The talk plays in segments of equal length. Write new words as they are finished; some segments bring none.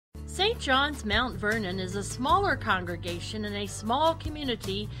St. John's Mount Vernon is a smaller congregation in a small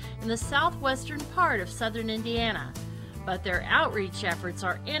community in the southwestern part of southern Indiana, but their outreach efforts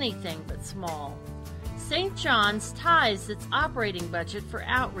are anything but small. St. John's ties its operating budget for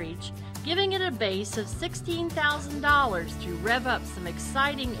outreach, giving it a base of $16,000 to rev up some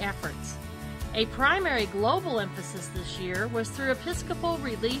exciting efforts. A primary global emphasis this year was through Episcopal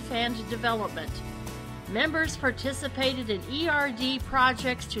Relief and Development. Members participated in ERD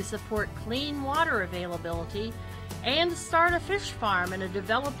projects to support clean water availability and start a fish farm in a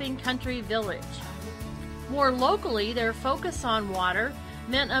developing country village. More locally, their focus on water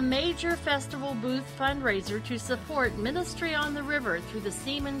meant a major festival booth fundraiser to support Ministry on the River through the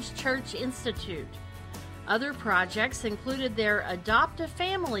Seaman's Church Institute. Other projects included their Adopt a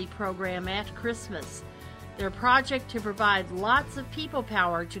Family program at Christmas, their project to provide lots of people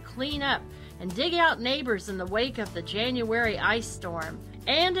power to clean up and dig out neighbors in the wake of the January ice storm,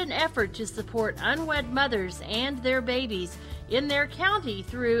 and an effort to support unwed mothers and their babies in their county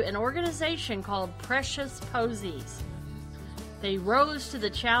through an organization called Precious Posies. They rose to the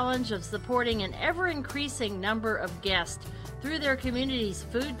challenge of supporting an ever-increasing number of guests through their community's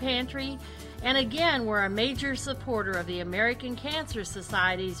food pantry, and again were a major supporter of the American Cancer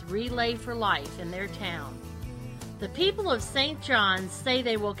Society's Relay for Life in their town. The people of St. John's say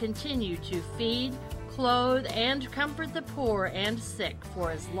they will continue to feed, clothe, and comfort the poor and sick for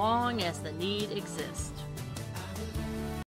as long as the need exists.